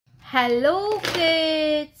Hello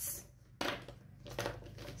kids,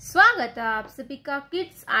 स्वागत है आप सभी का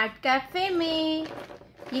किड्स आर्ट कैफे में।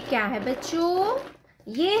 ये क्या है बच्चों?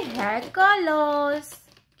 ये है कलर्स।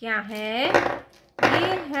 क्या है?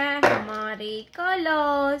 ये है हमारे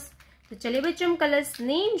कलर्स। तो चलिए बच्चों, हम कलर्स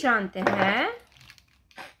नेम जानते हैं।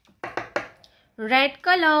 रेड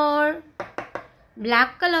कलर,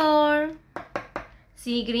 ब्लैक कलर,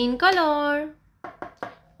 सी green colour,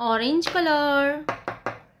 orange colour,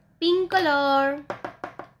 pink colour,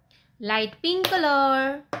 light pink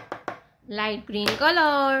colour, light green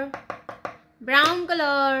colour, brown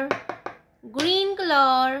colour, green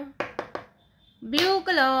colour, blue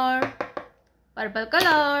colour, purple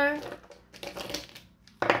colour.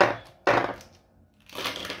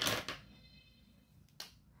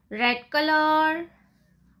 Red colour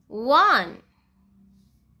 1,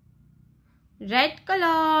 red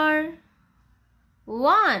colour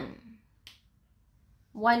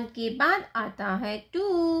 1 के बाद आता है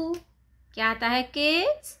 2। क्या आता है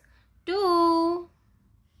किड्स? 2।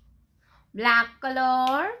 Black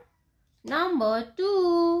colour number 2।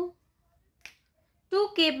 2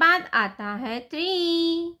 के बाद आता है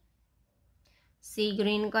 3। सी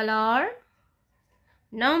ग्रीन कलर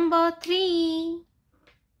नंबर 3।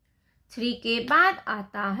 3 के बाद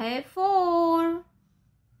आता है 4।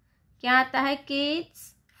 क्या आता है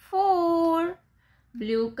किड्स? 4।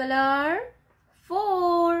 Blue colour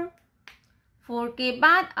 4। 4 के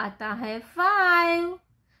बाद आता है 5।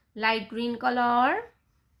 Light green colour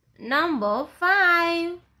number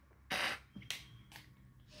 5।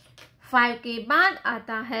 5 के बाद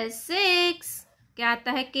आता है 6। क्या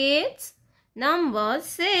आता है kids? Number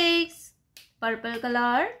 6। Purple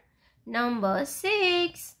colour number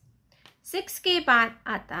 6। 6 के बाद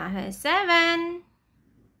आता है 7।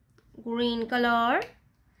 Green colour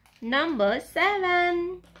number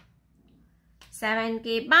 7। 7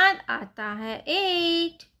 के बाद आता है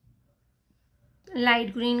 8।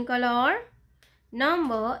 Light green colour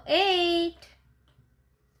number 8।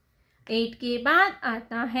 8 के बाद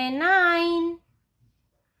आता है 9।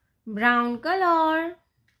 Brown colour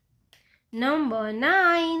number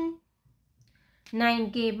 9। 9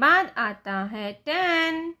 के बाद आता है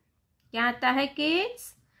 10। क्या आता है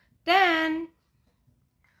kids? 10।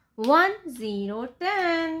 1 0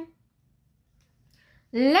 10।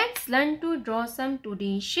 Let's learn to draw some 2D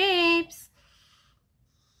shapes.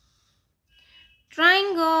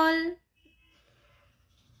 Triangle,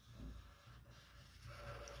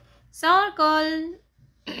 circle,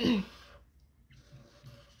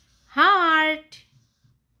 heart,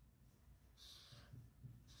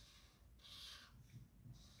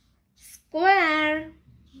 square,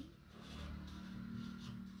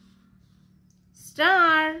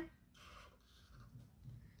 star,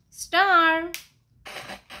 star.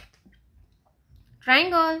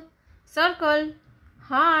 Triangle, circle,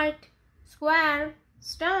 heart, square,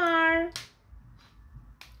 star.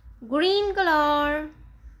 Green color.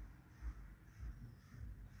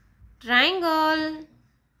 Triangle,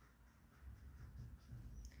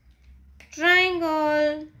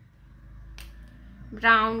 triangle.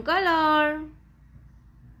 Brown color.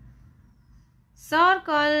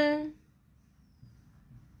 Circle,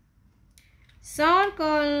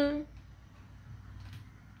 circle.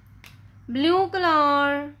 Blue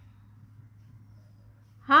color.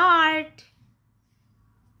 Heart.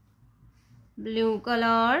 Blue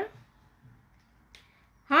color.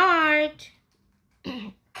 Heart.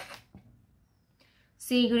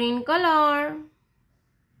 Sea green color.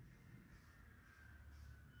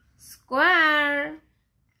 Square.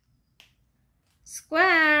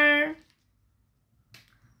 Square.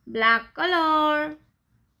 Black color.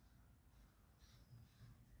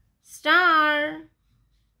 Star.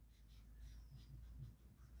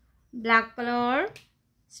 Black color,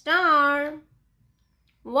 star.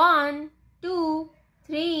 1 2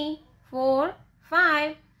 3 4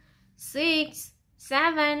 5 6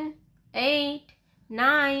 7 8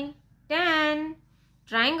 9 10.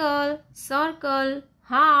 Triangle, circle,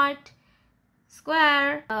 heart,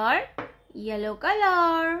 square. Color, yellow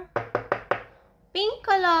color, pink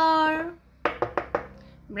color,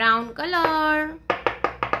 brown color,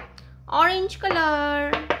 orange color,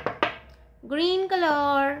 green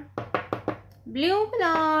color, blue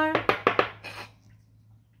colour.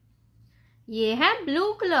 ये है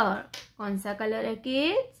blue colour. कौन सा colour है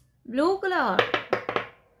kids? Blue colour.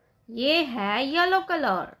 ये है yellow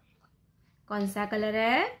colour. कौन सा colour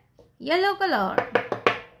है? Yellow colour.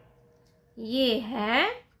 ये है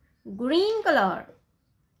green colour.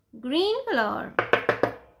 Green colour.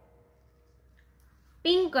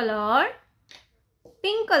 Pink colour.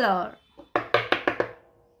 Pink colour.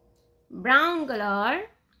 Brown colour.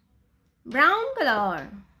 brown color,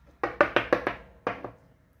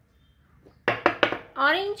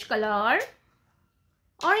 orange color,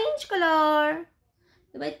 orange color।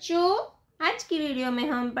 तो बच्चों आज की वीडियो में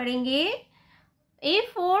हम पढ़ेंगे A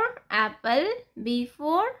for apple, B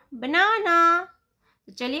for banana।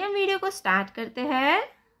 तो चलिए हम वीडियो को स्टार्ट करते हैं।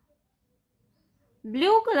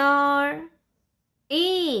 Blue colour A,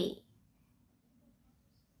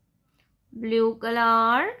 blue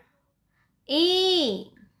color A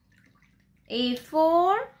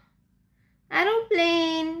for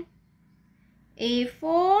aeroplane, A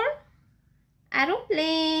for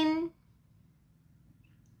aeroplane।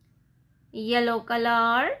 yellow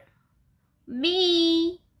color B,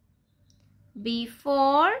 B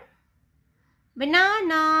for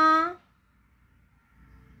banana,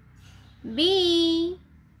 B,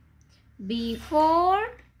 B for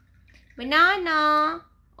banana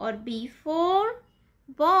और B for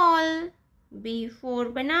ball, B for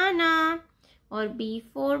banana और B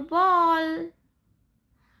for ball।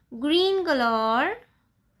 green color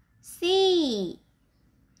C,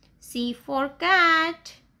 C for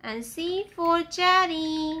cat and C for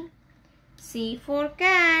cherry, C for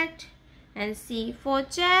cat and C for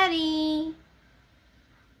cherry।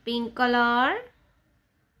 pink color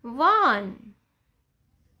 1,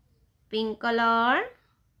 pink color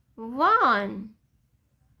 1,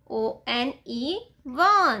 O-N-E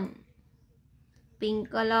 1, pink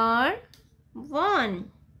color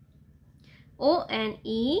 1,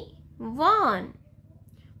 O-N-E 1।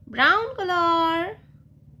 brown color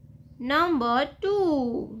number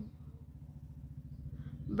 2,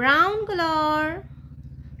 brown color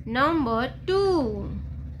number 2,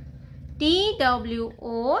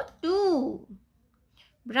 TWO 2,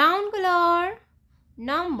 brown color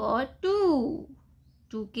number 2।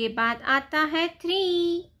 2 के बाद आता है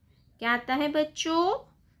 3, क्या आता है बच्चों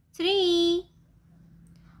 3।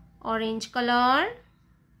 Orange colour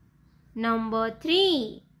number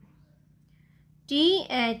 3,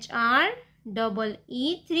 THREE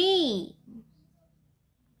 3,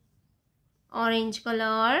 orange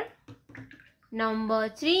colour number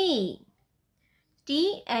 3,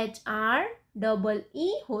 THREE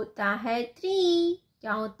होता है 3,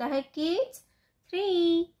 क्या होता है kids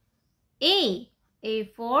 3। A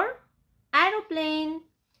for aeroplane,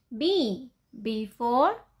 B for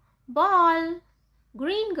ball,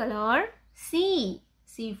 green color C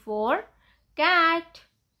for cat,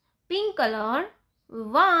 pink color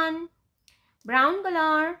 1, brown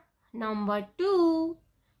color number 2,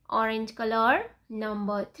 orange colour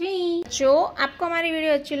number 3। जो आपको हमारी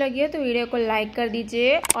वीडियो अच्छी लगी हो तो वीडियो को लाइक कर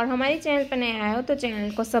दीजिए और हमारे चैनल पर नए आए हो तो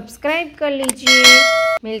चैनल को सब्सक्राइब कर लीजिए।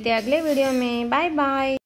 मिलते हैं अगले वीडियो में, बाय बाय।